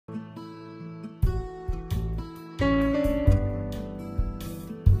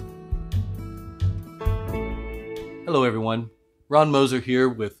Hello everyone, Ron Moser here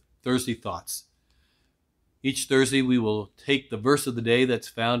with Thursday Thoughts. Each Thursday we will take the verse of the day that's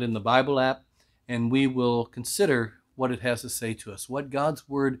found in the Bible app and we will consider what it has to say to us, what God's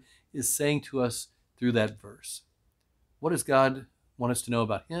Word is saying to us through that verse. What does God want us to know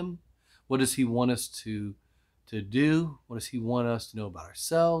about Him? What does He want us to do? What does He want us to know about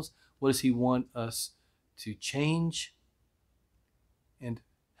ourselves? What does He want us to change? And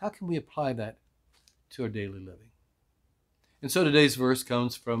how can we apply that to our daily living? And so today's verse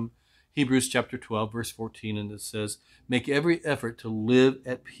comes from Hebrews chapter 12, verse 14, and it says, "Make every effort to live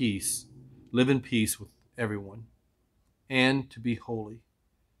at peace, live in peace with everyone, and to be holy.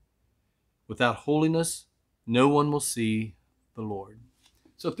 Without holiness, no one will see the Lord."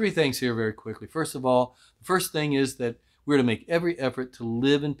 So three things here very quickly. First of all, the first thing is that we're to make every effort to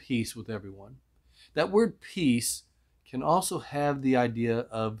live in peace with everyone. That word peace can also have the idea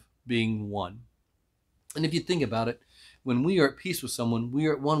of being one. And if you think about it, when we are at peace with someone, we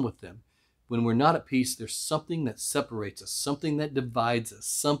are at one with them. When we're not at peace, there's something that separates us, something that divides us,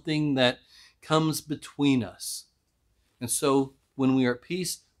 something that comes between us. And so when we are at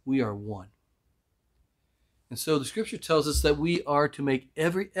peace, we are one. And so the scripture tells us that we are to make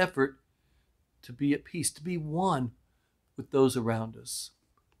every effort to be at peace, to be one with those around us,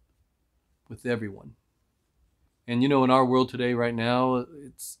 with everyone. And in our world today, right now,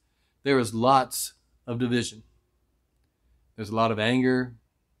 there is lots of division. There's a lot of anger.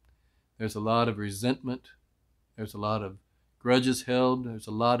 There's a lot of resentment. There's a lot of grudges held. There's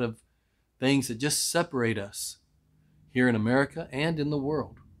a lot of things that just separate us here in America and in the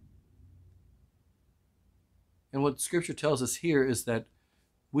world. And what Scripture tells us here is that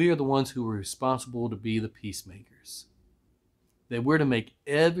we are the ones who are responsible to be the peacemakers. That we're to make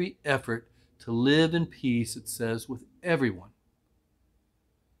every effort to live in peace, it says, with everyone.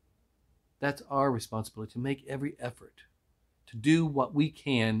 That's our responsibility, to make every effort, to do what we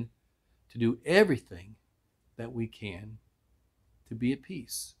can, to do everything that we can to be at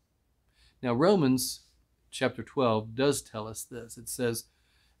peace. Now, Romans chapter 12 does tell us this. It says,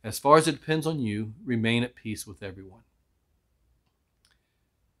 "As far as it depends on you, remain at peace with everyone."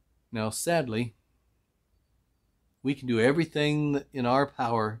 Now, sadly, we can do everything in our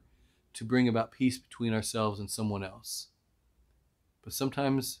power to bring about peace between ourselves and someone else. But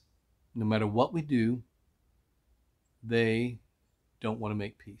sometimes, no matter what we do, they don't want to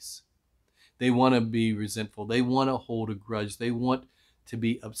make peace. They want to be resentful. They want to hold a grudge. They want to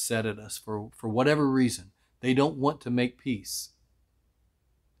be upset at us for whatever reason. They don't want to make peace.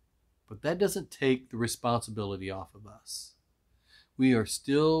 But that doesn't take the responsibility off of us. We are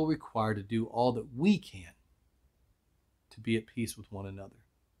still required to do all that we can to be at peace with one another.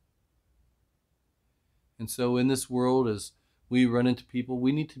 And so in this world, as we run into people,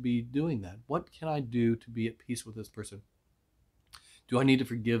 we need to be doing that. What can I do to be at peace with this person? Do I need to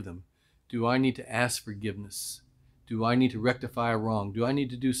forgive them? Do I need to ask forgiveness? Do I need to rectify a wrong? Do I need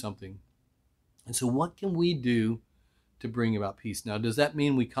to do something? And so what can we do to bring about peace? Now, does that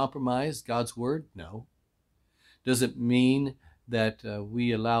mean we compromise God's word? No. Does it mean that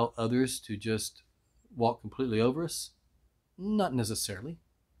we allow others to just walk completely over us? Not necessarily.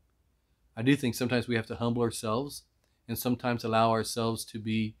 I do think sometimes we have to humble ourselves and sometimes allow ourselves to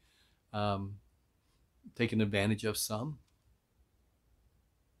be taken advantage of some.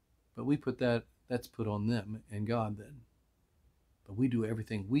 But we put that's put on them and God then. But we do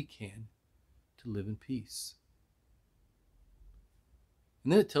everything we can to live in peace.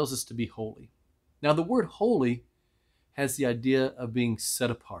 And then it tells us to be holy. Now the word holy has the idea of being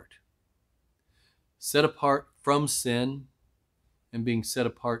set apart. Set apart from sin and being set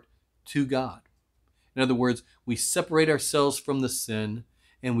apart to God. In other words, we separate ourselves from the sin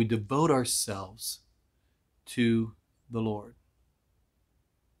and we devote ourselves to the Lord.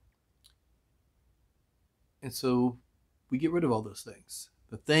 And so we get rid of all those things.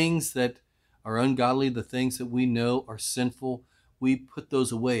 The things that are ungodly, the things that we know are sinful, we put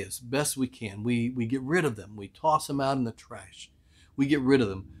those away as best we can. We get rid of them. We toss them out in the trash. We get rid of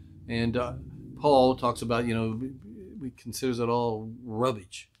them. And Paul talks about, we considers it all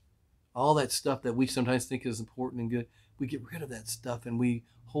rubbish. All that stuff that we sometimes think is important and good, we get rid of that stuff and we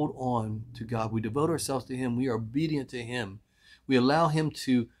hold on to God. We devote ourselves to Him. We are obedient to Him. We allow Him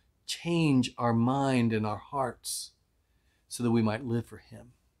to change our mind and our hearts so that we might live for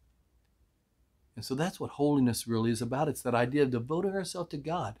Him. And so that's what holiness really is about. It's that idea of devoting ourselves to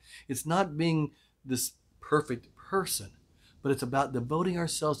God. It's not being this perfect person, but it's about devoting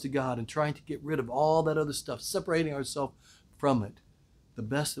ourselves to God and trying to get rid of all that other stuff, separating ourselves from it the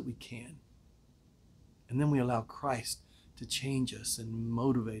best that we can. And then we allow Christ to change us and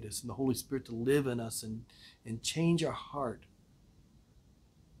motivate us, and the Holy Spirit to live in us and change our heart.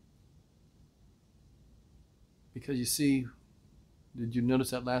 Because you see, did you notice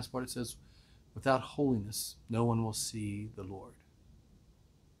that last part? It says, without holiness, no one will see the Lord.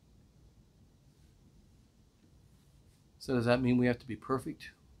 So does that mean we have to be perfect?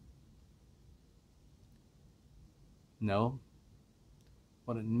 No.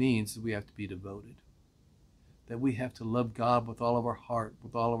 What it means is we have to be devoted. That we have to love God with all of our heart,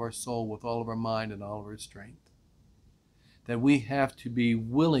 with all of our soul, with all of our mind, and all of our strength. That we have to be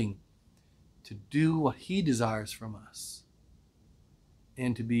willing to do what He desires from us.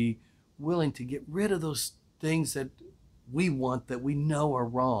 And to be willing to get rid of those things that we want, that we know are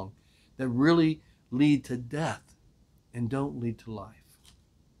wrong, that really lead to death and don't lead to life.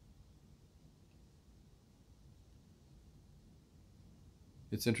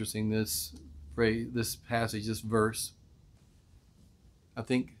 It's interesting, this phrase, this passage, this verse, I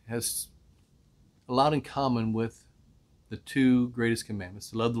think has a lot in common with the two greatest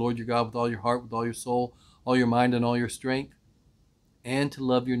commandments: to love the Lord your God with all your heart, with all your soul, all your mind, and all your strength, and to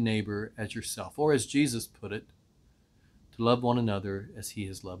love your neighbor as yourself, or as Jesus put it, to love one another as He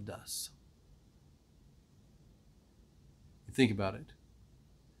has loved us. You think about it.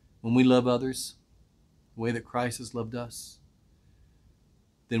 When we love others the way that Christ has loved us,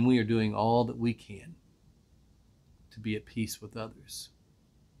 then we are doing all that we can to be at peace with others.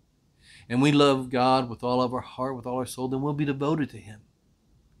 And we love God with all of our heart, with all our soul, then we'll be devoted to Him.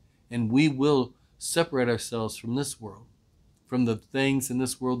 And we will separate ourselves from this world, from the things in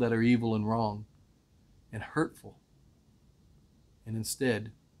this world that are evil and wrong and hurtful, and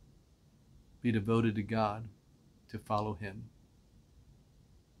instead be devoted to God, to follow Him.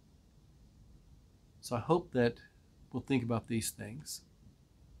 So I hope that we'll think about these things.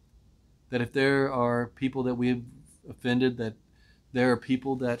 That if there are people that we have offended, that there are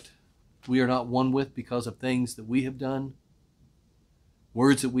people that we are not one with because of things that we have done,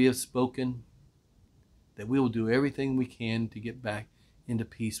 words that we have spoken, that we will do everything we can to get back into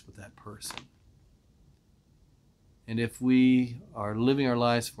peace with that person. And if we are living our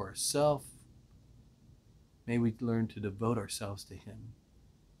lives for ourselves, may we learn to devote ourselves to Him,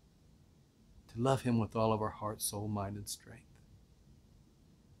 to love Him with all of our heart, soul, mind, and strength.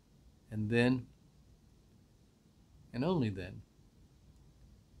 And then, and only then,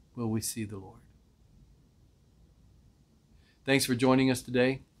 will we see the Lord. Thanks for joining us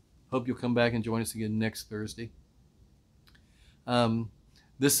today. Hope you'll come back and join us again next Thursday.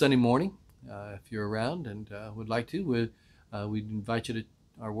 This Sunday morning, if you're around and would like to, we'd invite you to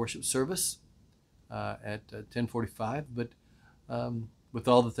our worship service at 10:45. But with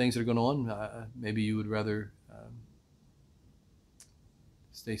all the things that are going on, maybe you would rather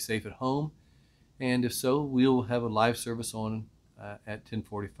stay safe at home. And if so, we'll have a live service on at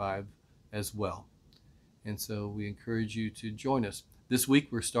 10:45 as well. And so we encourage you to join us. This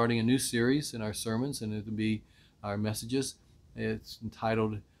week we're starting a new series in our sermons, and it'll be our messages. It's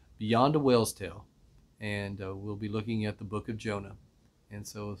entitled Beyond a Whale's Tale, and we'll be looking at the book of Jonah. And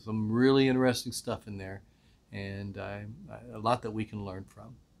so some really interesting stuff in there, and a lot that we can learn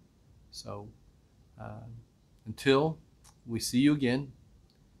from. So until we see you again,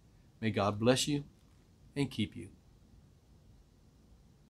 may God bless you and keep you.